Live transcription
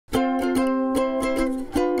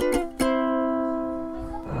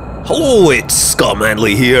Hello, it's Scott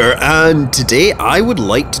Manley here, and today I would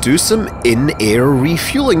like to do some in-air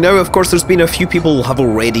refueling. Now, of course, there's been a few people who have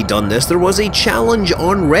already done this. There was a challenge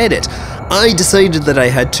on Reddit. I decided that I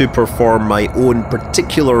had to perform my own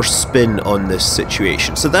particular spin on this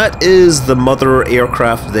situation. So that is the mother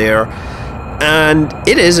aircraft there, and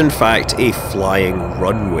it is in fact a flying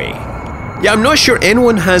runway. Yeah, I'm not sure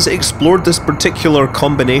anyone has explored this particular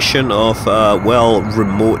combination of, well,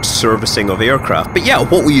 remote servicing of aircraft. But yeah,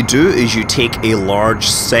 what you do is you take a large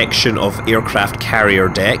section of aircraft carrier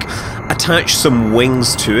deck, attach some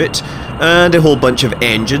wings to it, and a whole bunch of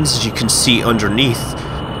engines, as you can see underneath.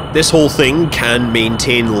 This whole thing can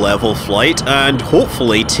maintain level flight and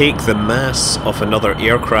hopefully take the mass of another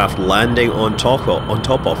aircraft landing on top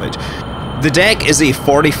of it. The deck is a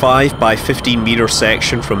 45 by 15 meter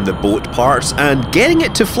section from the boat parts, and getting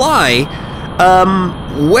it to fly,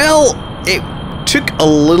 well, it took a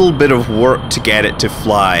little bit of work to get it to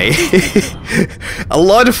fly. A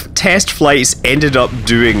lot of test flights ended up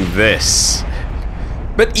doing this.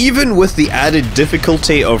 But even with the added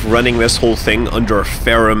difficulty of running this whole thing under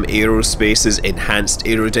Ferrum Aerospace's enhanced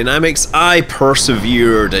aerodynamics, I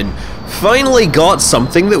persevered and finally got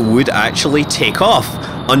something that would actually take off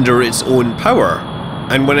under its own power.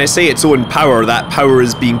 And when I say its own power, that power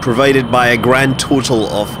is being provided by a grand total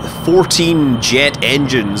of 14 jet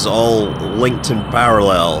engines, all linked in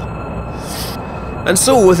parallel. And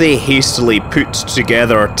so, with a hastily put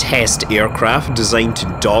together test aircraft designed to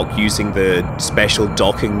dock using the special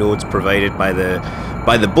docking nodes provided by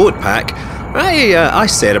the boat pack, I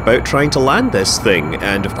set about trying to land this thing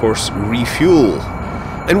and, of course, refuel.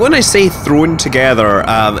 And when I say thrown together,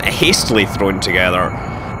 hastily thrown together,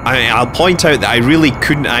 I'll point out that I really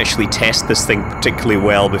couldn't actually test this thing particularly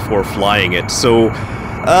well before flying it. So,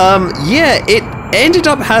 yeah, it ended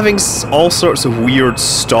up having all sorts of weird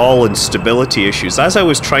stall and stability issues. As I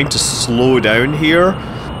was trying to slow down here,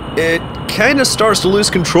 it kind of starts to lose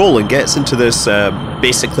control and gets into this,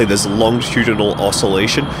 basically this longitudinal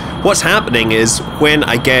oscillation. What's happening is when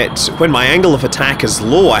my angle of attack is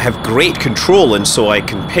low, I have great control and so I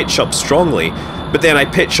can pitch up strongly. But then I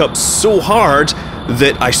pitch up so hard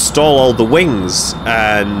that I stall all the wings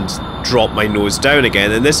and drop my nose down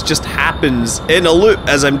again, and this just happens in a loop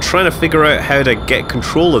as I'm trying to figure out how to get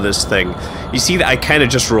control of this thing. You see that I kind of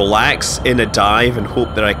just relax in a dive and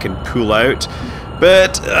hope that I can pull out.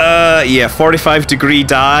 But, yeah, 45-degree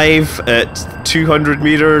dive at 200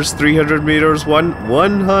 meters, 300 meters,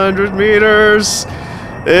 100 meters.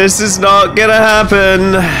 This is not gonna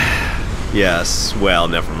happen. Yes, well,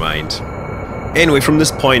 never mind. Anyway, from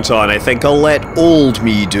this point on, I think I'll let old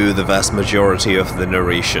me do the vast majority of the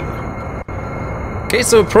narration. Okay,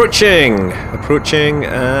 so approaching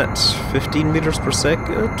at 15 meters per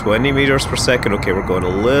second, 20 meters per second. Okay, we're going a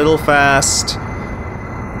little fast.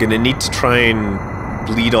 Gonna need to try and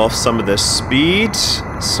bleed off some of this speed.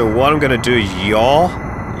 So what I'm gonna do is yaw,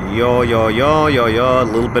 a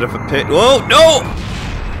little bit of a pit. Whoa, no!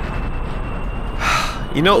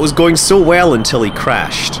 You know, it was going so well until he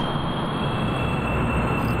crashed.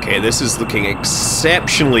 Okay, this is looking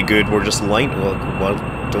exceptionally good. We're just well,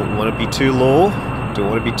 don't want to be too low, don't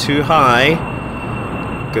want to be too high.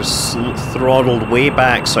 Because throttled way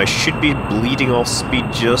back, so I should be bleeding off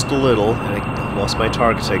speed just a little. And I lost my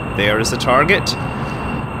targeting. There is the target.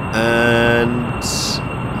 And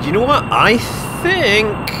you know what? I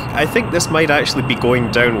think this might actually be going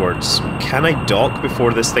downwards. Can I dock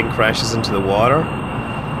before this thing crashes into the water?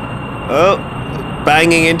 Oh.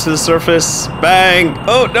 Banging into the surface. Bang!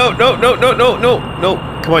 Oh, no.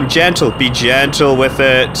 Come on, gentle. Be gentle with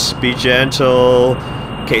it. Be gentle.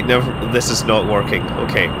 Okay, never. This is not working.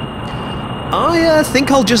 Okay. I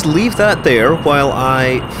think I'll just leave that there while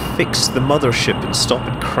I fix the mothership and stop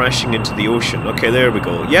it crashing into the ocean. Okay, there we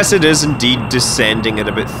go. Yes, it is indeed descending at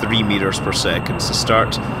about 3 meters per second. So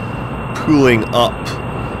start pulling up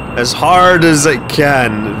as hard as it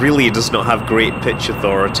can. Really, it does not have great pitch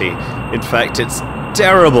authority. In fact, it's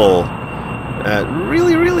terrible. It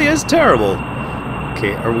really is terrible.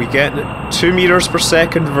 Okay, are we getting 2 meters per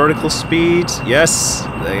second vertical speed? Yes.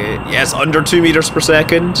 Yes, under 2 meters per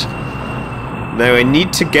second. Now I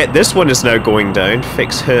need to get... This one is now going down.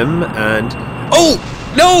 Fix him and... Oh!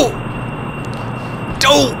 No!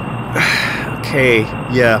 Oh! Okay,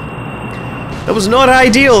 yeah. That was not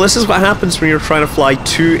ideal. This is what happens when you're trying to fly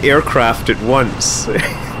 2 aircraft at once.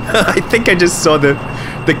 I think I just saw the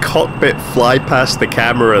cockpit fly past the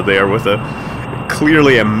camera there with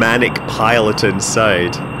clearly a manic pilot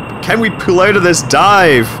inside. Can we pull out of this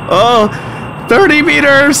dive? Oh, 30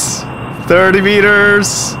 meters! 30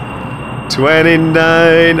 meters!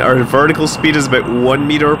 29. Our vertical speed is about 1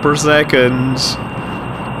 meter per second.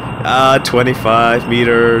 25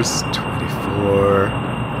 meters, 24.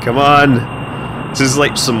 Come on. This is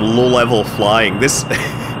like some low-level flying. This...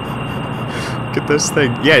 Look at this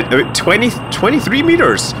thing. Yeah, 23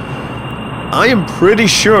 meters. I am pretty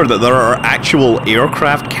sure that there are actual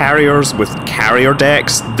aircraft carriers with carrier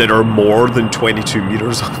decks that are more than 22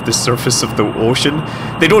 meters off the surface of the ocean.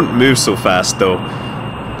 They don't move so fast, though.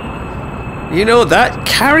 You know, that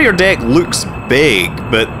carrier deck looks big,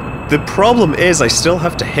 but the problem is I still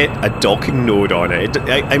have to hit a docking node on it.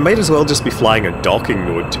 I might as well just be flying a docking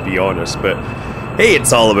node, to be honest, but hey,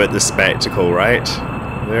 it's all about the spectacle, right?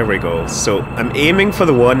 There we go. So I'm aiming for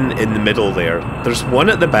the one in the middle there. There's one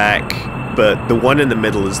at the back, but the one in the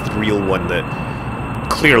middle is the real one that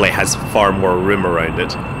clearly has far more room around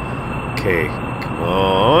it. Okay, come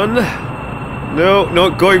on. No,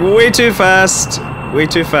 going way too fast. Way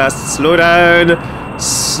too fast. Slow down.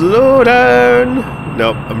 Slow down.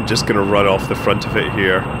 Nope, I'm just gonna run off the front of it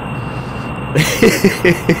here.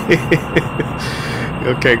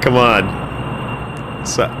 Okay, come on.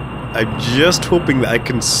 So I'm just hoping that I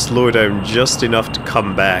can slow down just enough to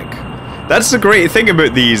come back. That's the great thing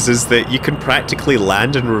about these, is that you can practically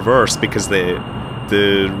land in reverse because the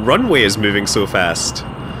runway is moving so fast.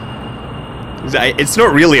 It's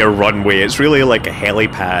not really a runway, it's really like a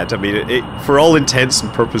helipad. I mean, for all intents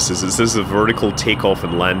and purposes, this is a vertical takeoff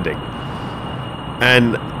and landing.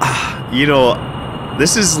 And, you know,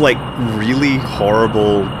 this is like really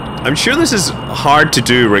horrible. I'm sure this is hard to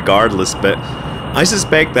do regardless, but I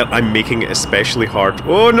suspect that I'm making it especially hard.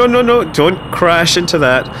 Oh, no, don't crash into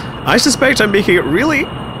that. I suspect I'm making it really,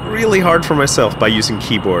 really hard for myself by using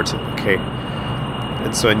keyboard. Okay.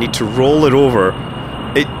 And so I need to roll it over.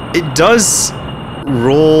 It does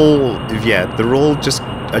roll, yeah, the roll just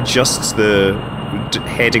adjusts the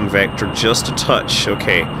heading vector just a touch.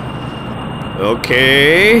 Okay.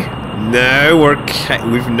 Okay. Now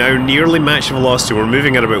we've now nearly matched velocity. We're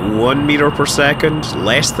moving at about 1 meter per second,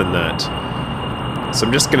 less than that. So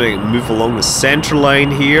I'm just going to move along the center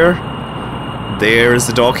line here. There's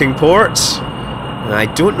the docking port. And I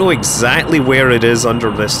don't know exactly where it is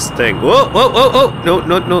under this thing. Whoa,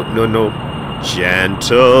 no.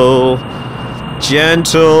 Gentle.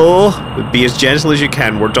 Gentle. Be as gentle as you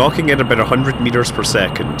can. We're docking at about 100 meters per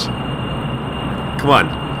second. Come on.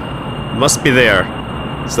 Must be there.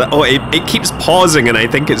 Is that, oh, it keeps pausing and I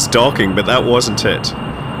think it's docking, but that wasn't it.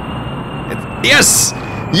 Yes!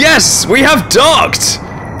 Yes! We have docked!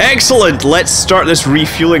 Excellent! Let's start this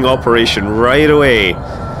refueling operation right away.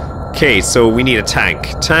 Okay, so we need a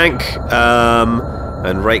tank.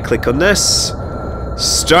 And right click on this.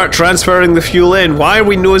 Start transferring the fuel in. Why are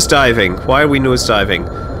we nosediving? Why are we nosediving?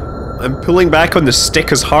 I'm pulling back on the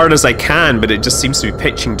stick as hard as I can, but it just seems to be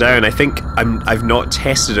pitching down. I think I've not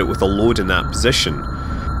tested it with a load in that position.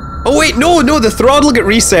 Oh wait, no, the throttle get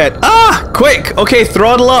reset. Ah, quick. Okay,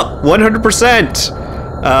 throttle up, 100%.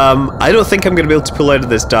 I don't think I'm gonna be able to pull out of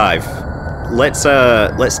this dive. Let's. Oh,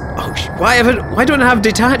 why don't I have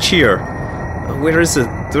detach here? Where is it?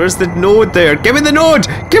 There's the node there. Give me the node!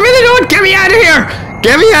 Give me the node! Get me out of here!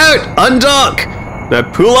 Get me out! Undock! Now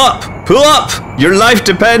pull up! Pull up! Your life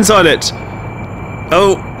depends on it!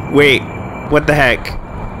 Oh, wait. What the heck?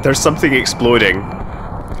 There's something exploding.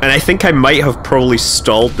 And I think I might have probably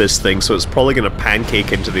stalled this thing, so it's probably gonna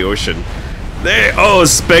pancake into the ocean. There! Oh,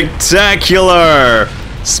 spectacular!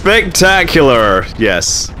 Spectacular!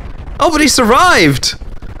 Yes. Oh, but he survived!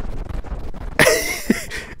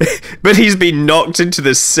 But he's been knocked into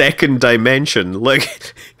the second dimension.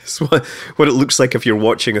 Like, it's what it looks like if you're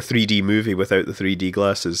watching a 3D movie without the 3D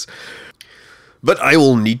glasses. But I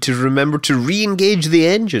will need to remember to re-engage the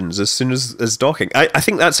engines as soon as docking. I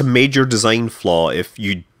think that's a major design flaw if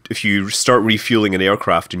you start refueling an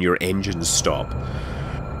aircraft and your engines stop.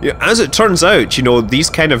 Yeah, as it turns out, you know, these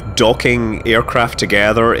kind of docking aircraft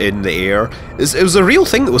together in the air, it was a real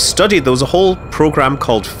thing that was studied. There was a whole program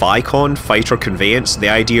called FICON, Fighter Conveyance. The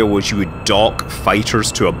idea was you would dock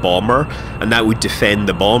fighters to a bomber, and that would defend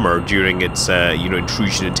the bomber during its, you know,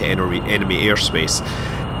 intrusion into enemy airspace.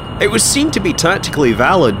 It was seen to be tactically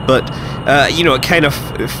valid, but, you know, it kind of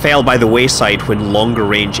fell by the wayside when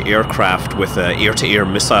longer-range aircraft with air-to-air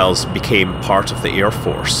missiles became part of the Air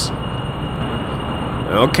Force.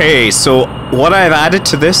 Okay, so what I've added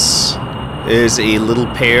to this is a little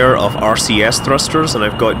pair of RCS thrusters, and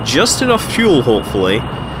I've got just enough fuel, hopefully,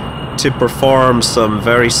 to perform some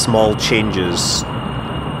very small changes.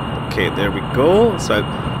 Okay, there we go. So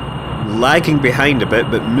I'm lagging behind a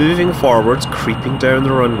bit, but moving forwards, creeping down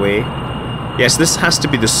the runway. Yes, this has to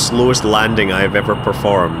be the slowest landing I've ever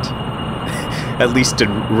performed. At least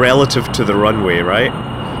in relative to the runway, right?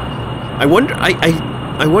 I wonder,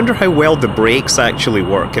 I wonder how well the brakes actually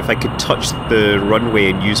work, if I could touch the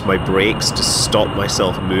runway and use my brakes to stop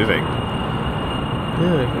myself moving.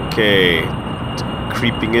 Okay.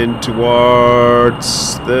 Creeping in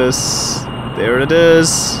towards this. There it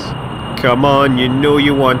is. Come on, you know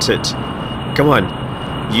you want it. Come on.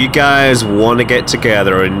 You guys want to get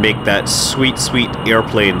together and make that sweet, sweet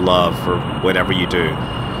airplane love, or whatever you do.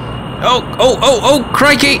 Oh,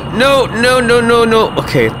 crikey! No.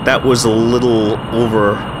 Okay, that was a little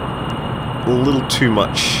too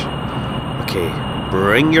much. Okay,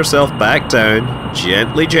 bring yourself back down.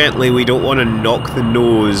 Gently. We don't want to knock the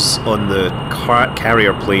nose on the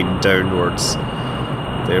carrier plane downwards.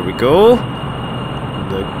 There we go.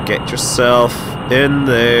 Now get yourself in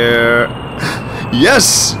there.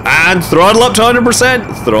 Yes! And throttle up to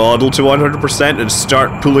 100%! Throttle to 100% and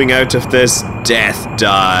start pulling out of this death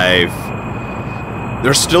dive.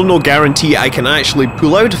 There's still no guarantee I can actually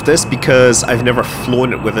pull out of this because I've never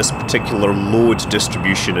flown it with this particular load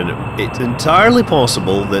distribution, and it's entirely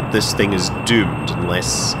possible that this thing is doomed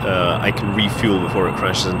unless I can refuel before it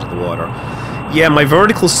crashes into the water. Yeah, my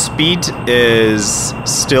vertical speed is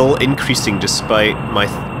still increasing despite my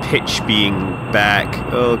pitch being back.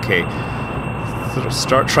 Okay.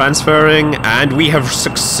 Start transferring, and we have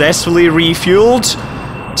successfully refueled.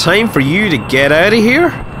 Time for you to get out of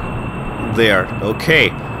here. There, okay.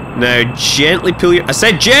 Now gently pull your... I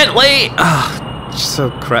said gently! Ah, so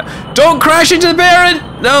crap. Don't crash into the Baron!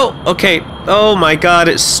 No, okay. Oh my god,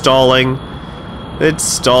 it's stalling. It's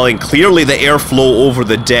stalling. Clearly the airflow over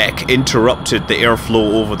the deck interrupted the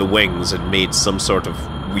airflow over the wings and made some sort of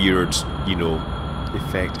weird, you know,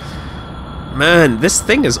 effect. Man, this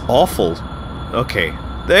thing is awful. Okay.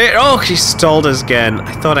 There. Oh, he stalled us again.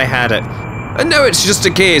 I thought I had it. And now it's just a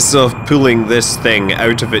case of pulling this thing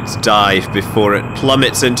out of its dive before it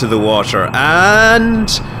plummets into the water. And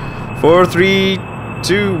 4, 3,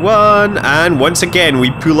 2, 1. And once again, we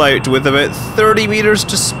pull out with about 30 meters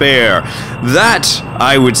to spare. That,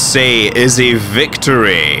 I would say, is a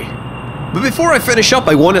victory. But before I finish up,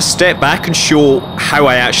 I want to step back and show how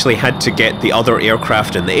I actually had to get the other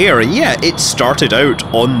aircraft in the air. And yeah, it started out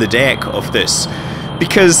on the deck of this,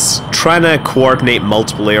 because trying to coordinate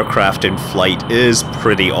multiple aircraft in flight is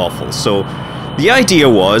pretty awful. So the idea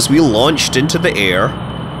was we launched into the air,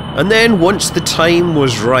 and then once the time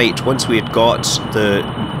was right, once we had got the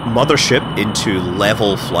mothership into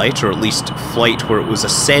level flight, or at least flight where it was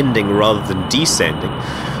ascending rather than descending,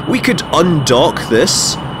 we could undock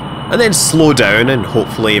this and then slow down and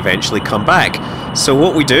hopefully eventually come back. So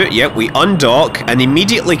what we do, we undock and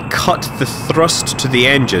immediately cut the thrust to the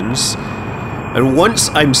engines, and once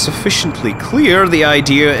I'm sufficiently clear, the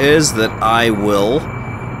idea is that I will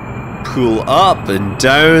pull up and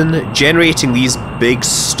down, generating these big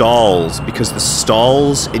stalls, because the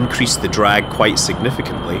stalls increase the drag quite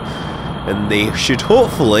significantly. And they should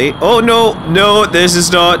hopefully... Oh no, this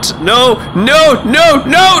is not... No!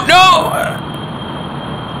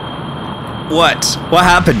 What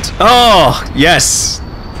happened? Oh, yes.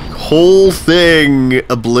 Whole thing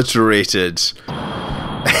obliterated.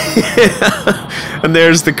 And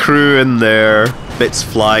there's the crew in there. Bits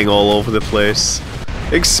flying all over the place.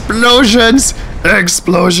 Explosions!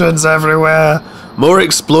 Explosions everywhere! More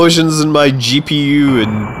explosions than my GPU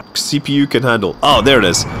and CPU can handle. Oh, there it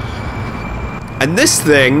is. And this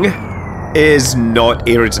thing is not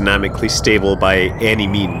aerodynamically stable by any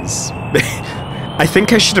means. I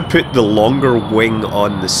think I should have put the longer wing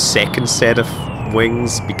on the second set of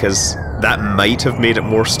wings, because that might have made it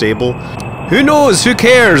more stable. Who knows? Who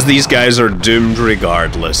cares? These guys are doomed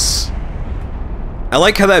regardless. I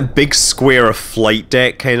like how that big square of flight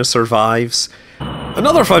deck kind of survives.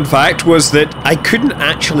 Another fun fact was that I couldn't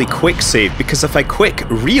actually quick save, because if I quick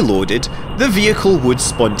reloaded, the vehicle would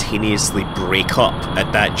spontaneously break up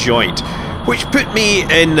at that joint, which put me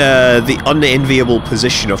in the unenviable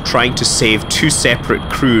position of trying to save two separate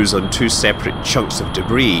crews on two separate chunks of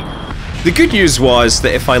debris. The good news was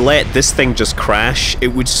that if I let this thing just crash,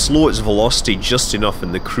 it would slow its velocity just enough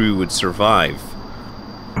and the crew would survive.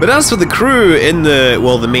 But as for the crew in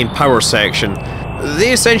the main power section,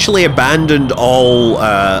 they essentially abandoned all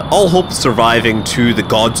hope of surviving to the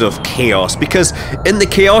gods of chaos, because in the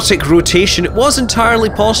chaotic rotation it was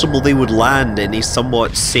entirely possible they would land in a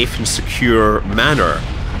somewhat safe and secure manner.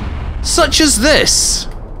 Such as this.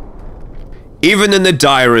 Even in the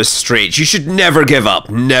direst straits, you should never give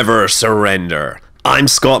up, never surrender. I'm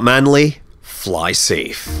Scott Manley, fly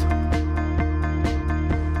safe.